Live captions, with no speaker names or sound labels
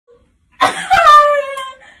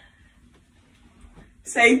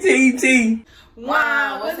Say T.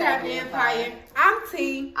 Wow, what's happening, Empire? I'm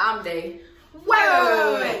T. I'm Day.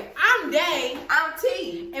 Wait. I'm Day. I'm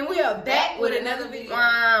T. And we are back with another video.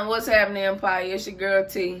 What's happening, Empire? It's your girl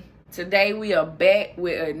T. Today we are back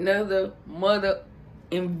with another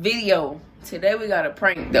video. Today we got a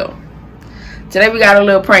prank though. Today we got a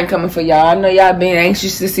little prank coming for y'all. I know y'all been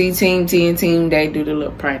anxious to see Team T and Team Day do the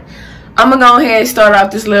little prank. I'm gonna go ahead and start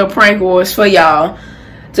off this little prank wars for y'all.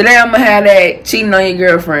 Today I'm gonna have that cheating on your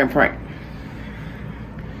girlfriend prank.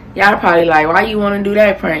 Y'all probably like, why you wanna do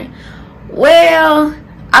that prank? Well,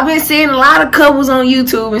 I've been seeing a lot of couples on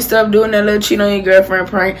YouTube and stuff doing that little cheat on your girlfriend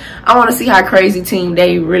prank. I want to see how crazy Team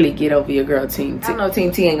Day really get over your girl Team T. I know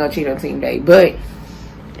Team T ain't gonna cheat on Team Day, but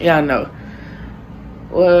y'all know.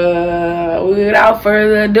 Well, without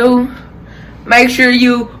further ado, make sure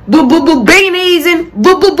you beanies and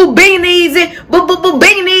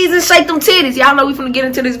shake them titties. Y'all know we finna get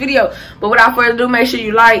into this video. But without further ado, make sure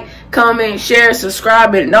you like, comment, share,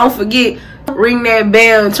 subscribe, and don't forget, ring that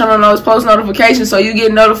bell and turn on those post notifications so you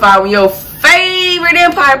get notified when your favorite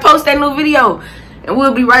Empire posts that new video. And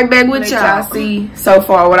we'll be right back with y'all. See so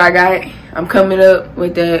far what I got. I'm coming up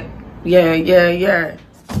with that. Yeah.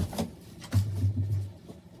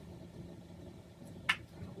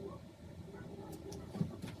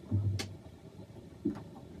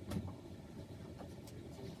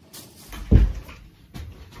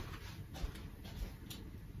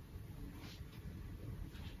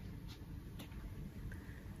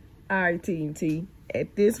 Alright, Team T.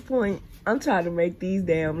 At this point, I'm trying to make these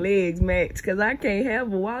damn legs match because I can't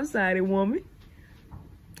have a one-sided woman.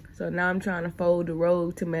 So now I'm trying to fold the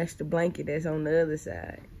robe to match the blanket that's on the other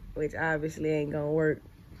side, which obviously ain't gonna work.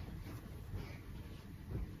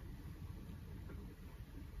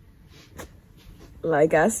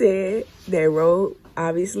 Like I said, that robe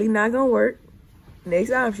obviously not gonna work.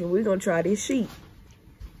 Next option, we're gonna try this sheet.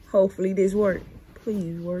 Hopefully this work.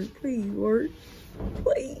 Please work, please work,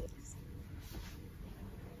 please.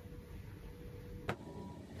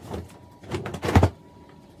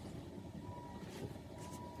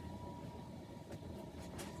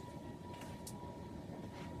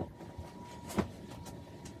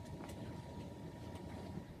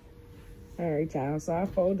 Alright, y'all, so I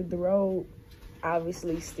folded the robe.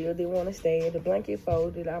 Obviously, still didn't want to stay. The blanket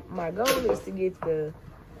folded. My goal is to get the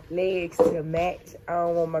legs to match. I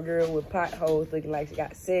don't want my girl with potholes looking like she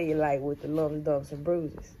got cellulite with the lumps, dumps, and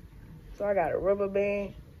bruises. So I got a rubber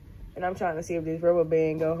band, and I'm trying to see if this rubber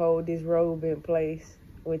band gonna hold this robe in place,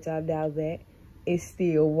 which I doubt that. It's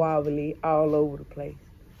still wobbly all over the place.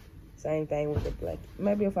 Same thing with the blanket.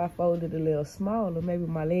 Maybe if I fold it a little smaller, maybe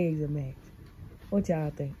my legs will match. What y'all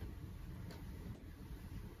think?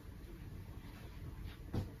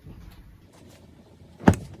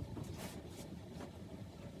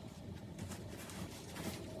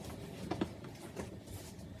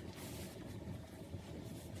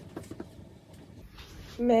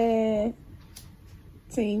 Man,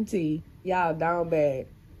 Team T, y'all down bad.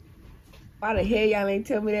 Why the hell y'all ain't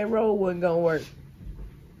tell me that robe wasn't gonna work?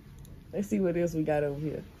 Let's see what else we got over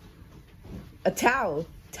here. A towel.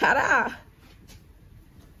 Ta-da!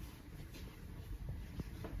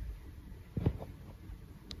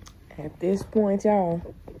 At this point, y'all,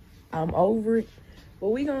 I'm over it. But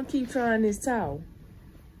we gonna keep trying this towel.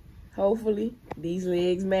 Hopefully, these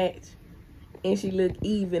legs match and she look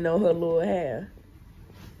even on her little hair.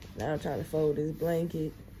 Now I'm trying to fold this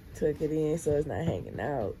blanket, tuck it in so it's not hanging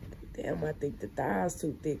out. Damn, I think the thigh's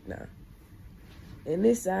too thick now. And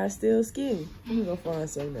this side's still skinny. Let me go find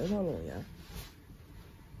something else. Hold on, y'all.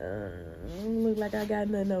 Don't look like I got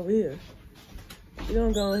nothing over here. We're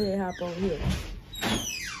gonna go ahead and hop over here.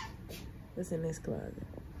 What's in this closet?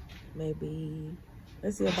 Maybe,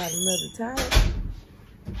 let's see about another towel.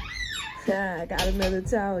 I got another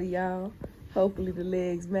towel, y'all. Hopefully the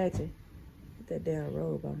legs matching. That damn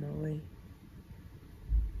robe on my way.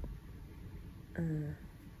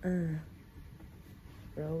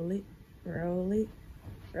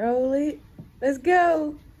 Roll it. Let's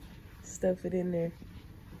go. Stuff it in there.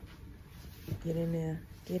 Get in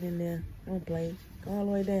there. Don't play. Go all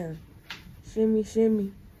the way down.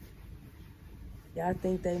 Shimmy. Y'all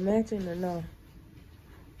think they matching or no?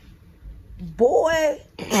 Boy.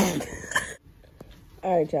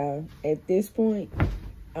 All right, y'all. At this point,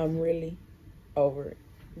 I'm really over it.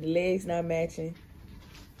 The legs not matching.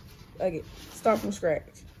 Okay, start from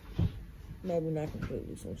scratch. Maybe not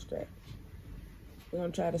completely from scratch. We're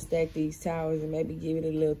gonna try to stack these towels and maybe give it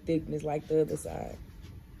a little thickness like the other side.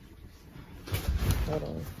 Hold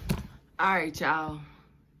on. All right, y'all.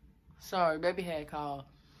 Sorry, baby had called.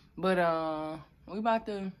 But we about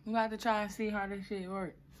to try and see how this shit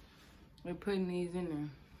works. we're putting these in there.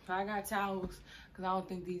 So I got towels, because I don't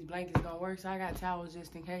think these blankets gonna work. So I got towels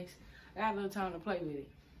just in case. I got a little time to play with it.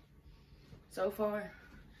 So far,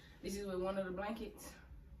 this is with one of the blankets.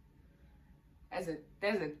 That's a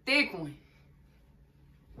thick one.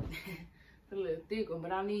 It's a little thick one,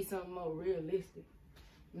 but I need something more realistic.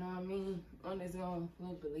 You know what I mean? One that's gonna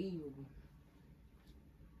look believable.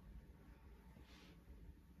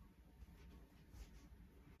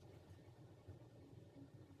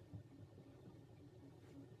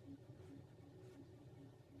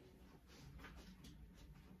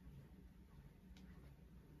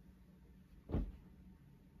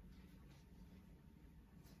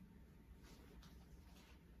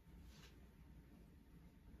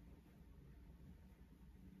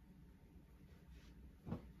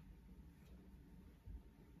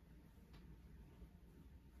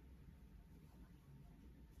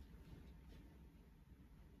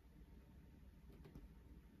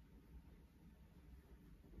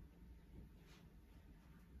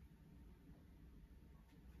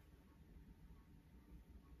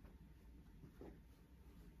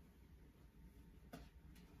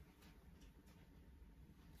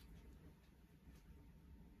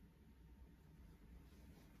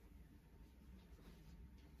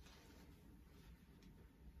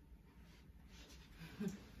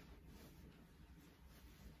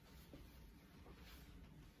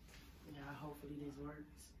 Yeah, hopefully this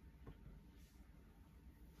works.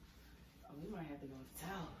 Oh, we might have to go with the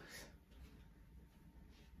towels.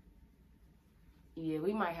 Yeah,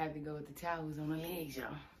 we might have to go with the towels on the legs,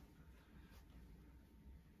 y'all.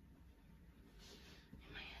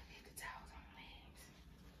 We might have to get the towels on the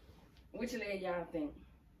legs. Which leg y'all think?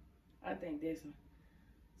 I think this one.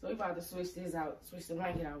 So we about to switch this out, switch the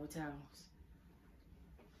blanket out with towels.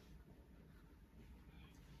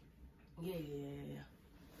 Yeah.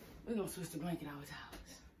 We're gonna switch the blanket out with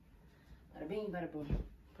towels. Bada bing, bada boom.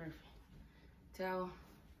 Perfect. Towel.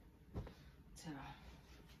 Towel.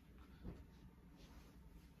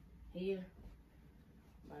 Here.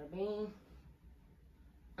 Bada bing.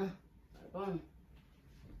 Bada boom.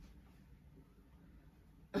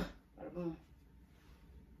 Bada boom.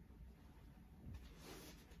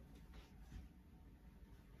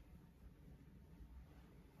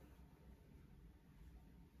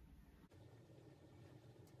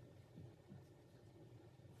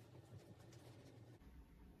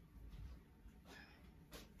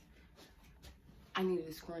 I needed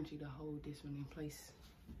a scrunchie to hold this one in place.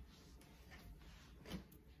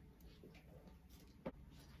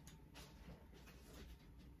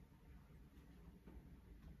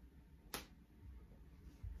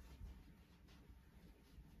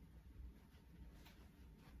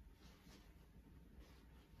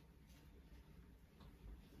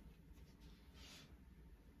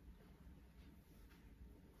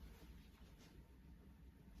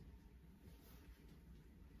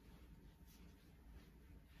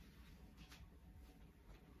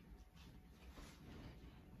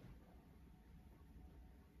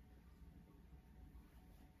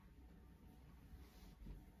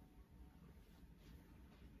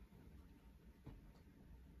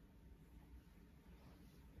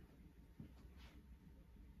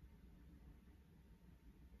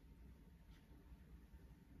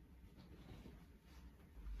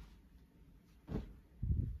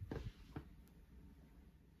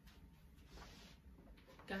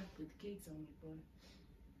 Gotta put the cakes on it, boy.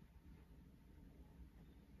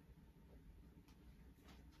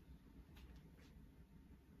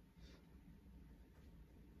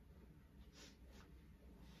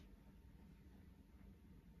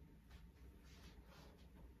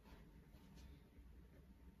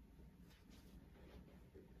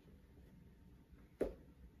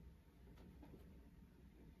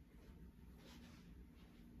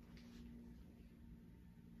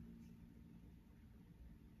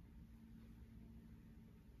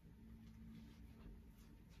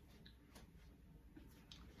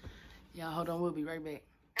 Y'all, hold on, we'll be right back.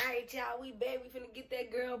 All right, y'all, we back. We finna get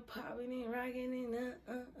that girl popping and rocking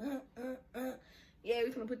and Yeah,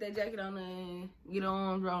 we finna put that jacket on and get her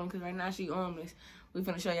arms rolling, because right now she armless. We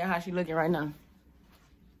finna show y'all how she looking right now.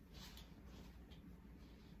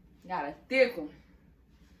 Got a thick one.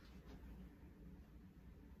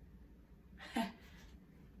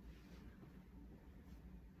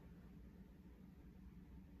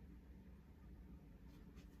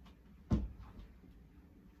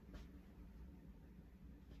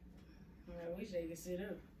 I wish they could sit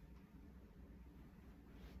up.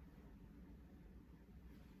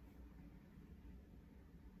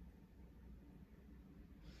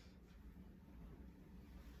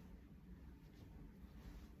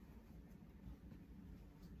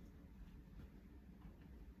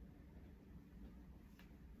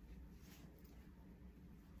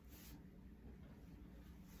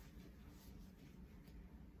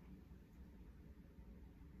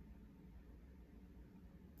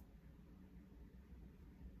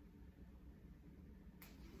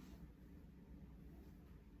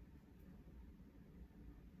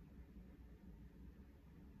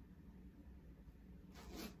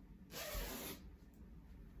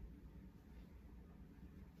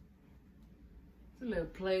 It's a little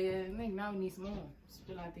player. I think now we need some arms.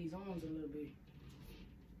 Fill out these arms a little bit.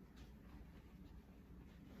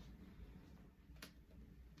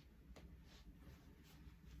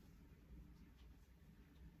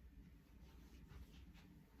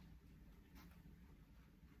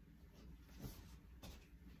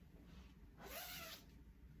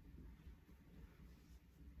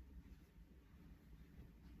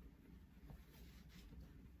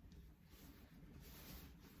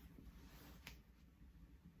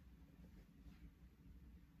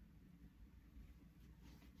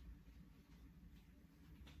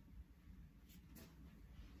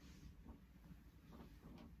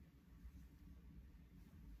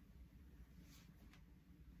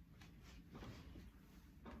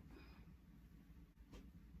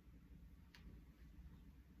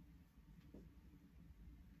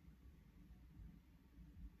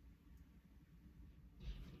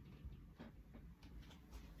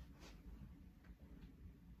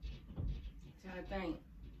 I think.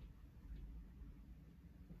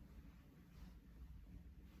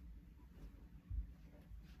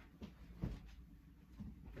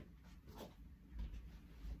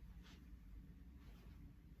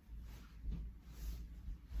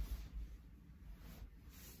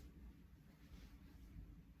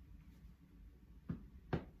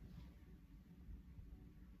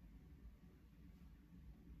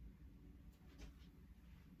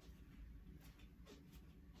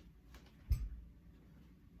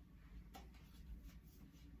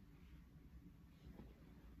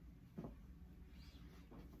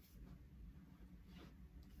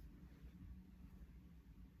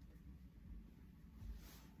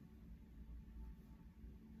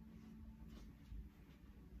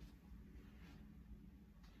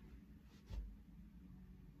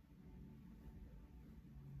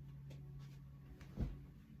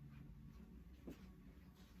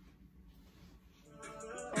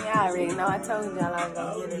 Yeah, I already know. I told y'all I was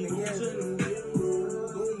gonna get it together.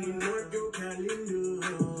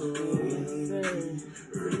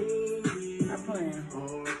 I'm playing.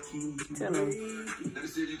 Tell him. Let me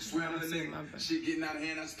see if you can swear on the nigga. Shit getting out of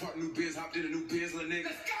hand. I just parked new biz, hopped in a new biz, little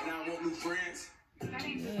nigga. And I want new friends. That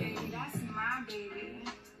ain't the baby. That's my baby.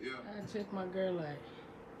 Yeah. I check my girl like.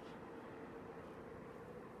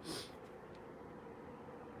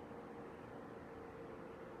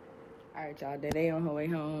 All right, y'all. They on her way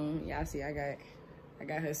home. Y'all see, I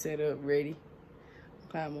got her set up, ready.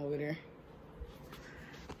 Climb over there.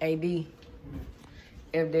 AD,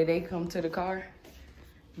 if they come to the car,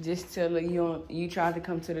 just tell her you tried to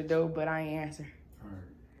come to the door, but I ain't answer. All right.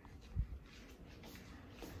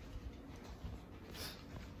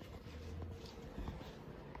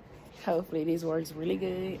 Hopefully this works really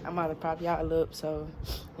good. I'm about to pop y'all up so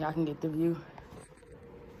y'all can get the view.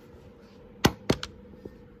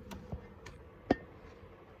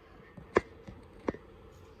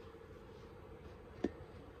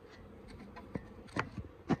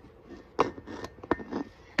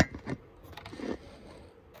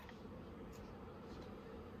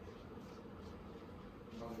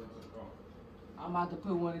 I'm about to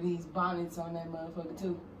put one of these bonnets on that motherfucker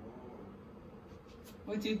too.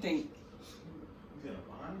 What you think? You got a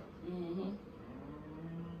bonnet? Mm-hmm.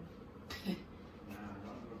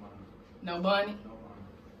 Nah, No bonnet? no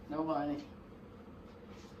bonnet. No bonnet.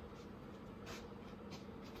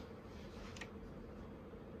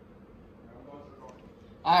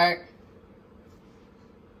 All right.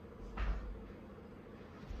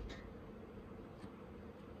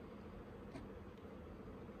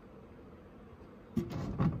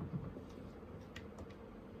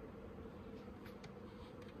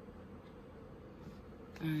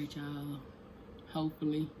 All right, y'all.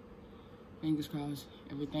 Hopefully, fingers crossed,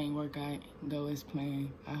 everything work out, go as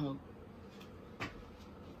planned. I hope.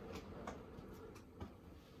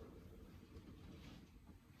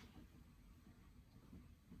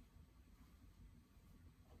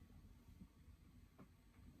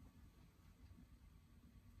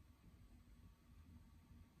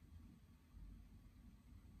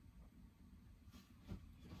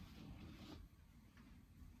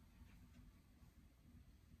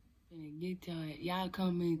 Get y'all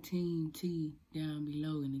comment Team T down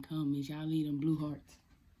below in the comments. Y'all leave them blue hearts.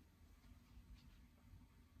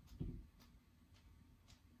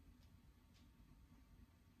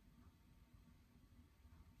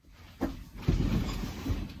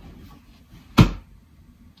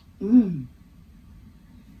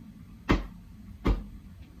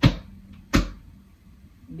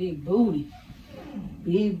 Big booty.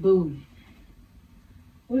 Big booty.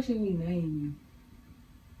 What should we name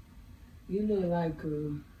you? You look like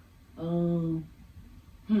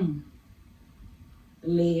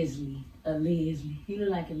Leslie. A Leslie. He look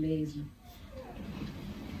like a Leslie.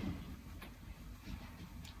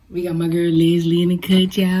 We got my girl Leslie in the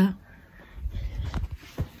cut, y'all.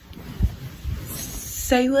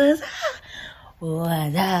 Say what's up.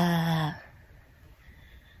 What's up?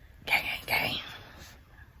 Gang, gang, gang.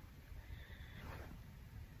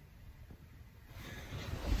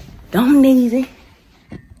 Don't easy.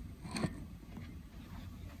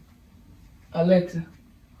 Alexa,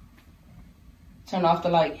 turn off the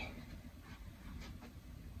light.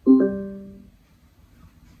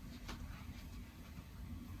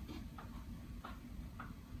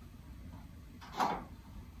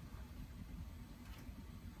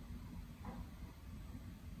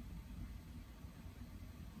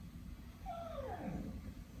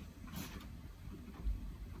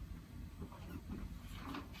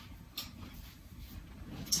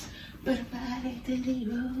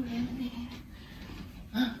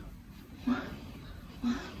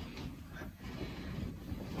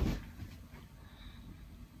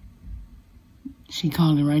 She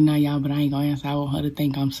calling right now, y'all, but I ain't gonna answer. I want her to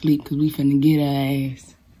think I'm asleep because we finna get her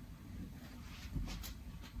ass.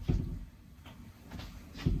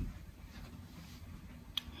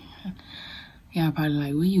 Y'all probably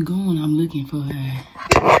like, where you going? I'm looking for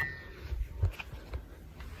her.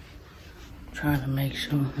 Trying to make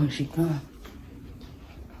sure when she comes.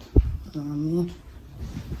 You know what I mean?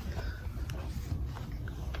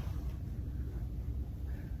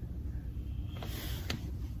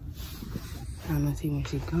 Trying to see when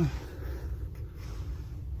she comes.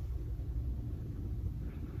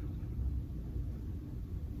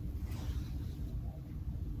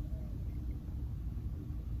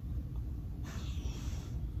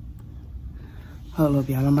 Hold up,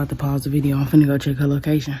 y'all. I'm about to pause the video. I'm finna go check her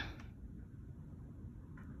location.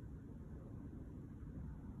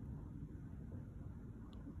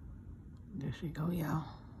 There she go, y'all.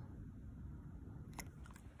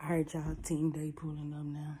 All right, y'all. Team Day pulling up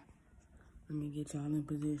now. Let me get y'all in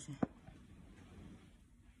position.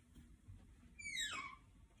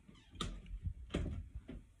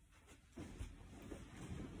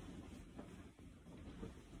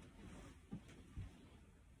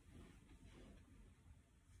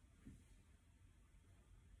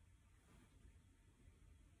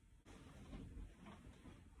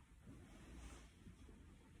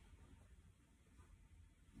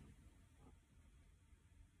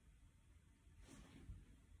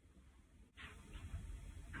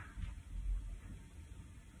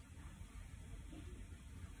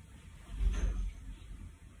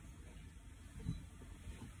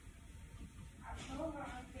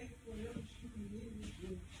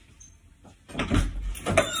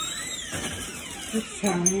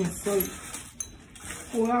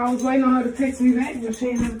 Well, I was waiting on her to text me back, but she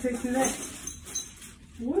ain't never text me back.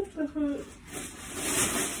 What the fuck?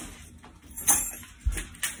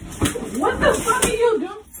 What the fuck are you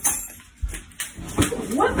doing?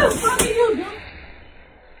 What the fuck are you doing?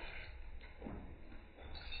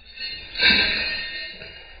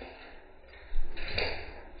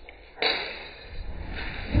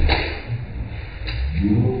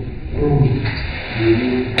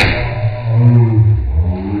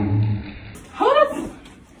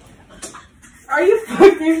 Are you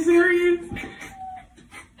fucking serious?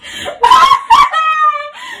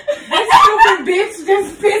 This stupid bitch just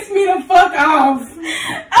pissed me the fuck off.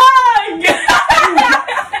 Oh, God.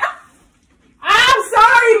 I'm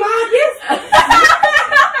sorry, Mom.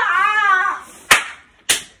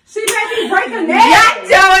 She made me break a nail. Got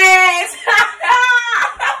your ass.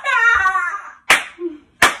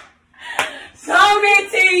 Show me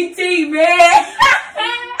TT, man.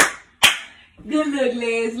 Good look,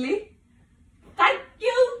 Leslie. Thank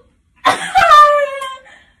you.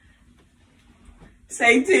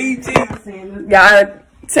 Say TT. Y'all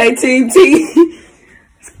say TT.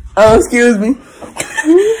 Oh, excuse me.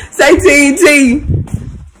 Say TT.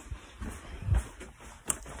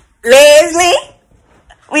 Leslie,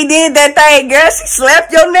 we did that thing, girl. She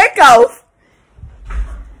slapped your neck off.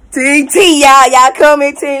 TT, y'all come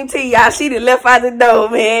in, TT. Y'all, she done left out the door,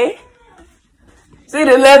 man. She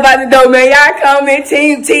done left out the door, man. Y'all come in,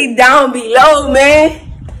 TT down below, man.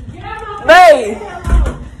 Babe.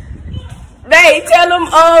 Babe, tell them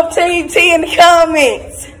TT in the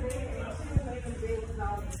comments.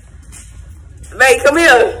 Babe, come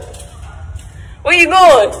here. Where you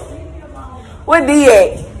going? Where D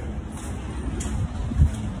at?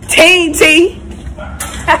 TT.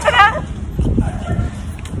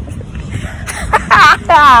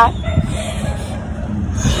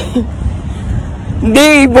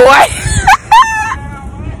 D, boy.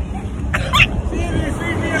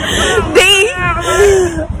 D.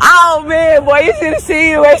 Oh, Oh man, boy, you should have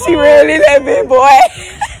seen the way she ran in that big boy.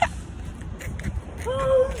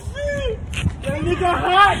 Oh shit! That nigga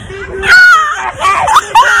hot, nigga.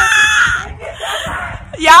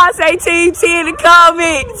 Y'all say Team T in the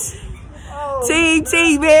comments. Oh, Team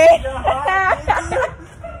T, man.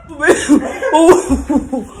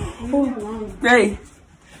 Hey,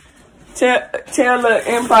 tell the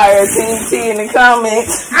Empire Team T in the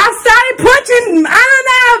comments. I started punching. I don't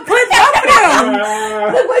know. Put both of them.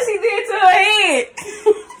 Look what she did to her head.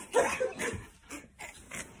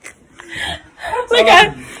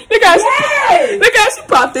 Look how she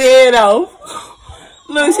popped the head off.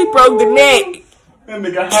 Look, she broke the neck. that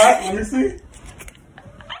nigga hot. Let me see.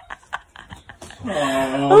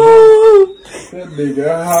 Oh, Ooh. that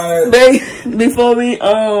nigga hot. Babe, before we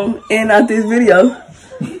end out this video,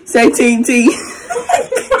 say Team T.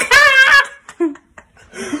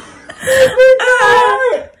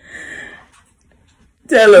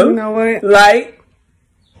 Tell them. You know what? Like,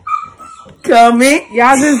 comment,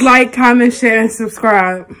 Y'all just like, comment, share, and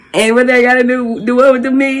subscribe. and what they gotta do what with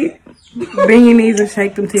the meat. Bend your knees and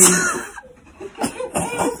shake them titties.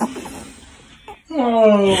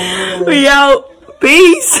 Oh. We out.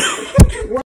 Peace.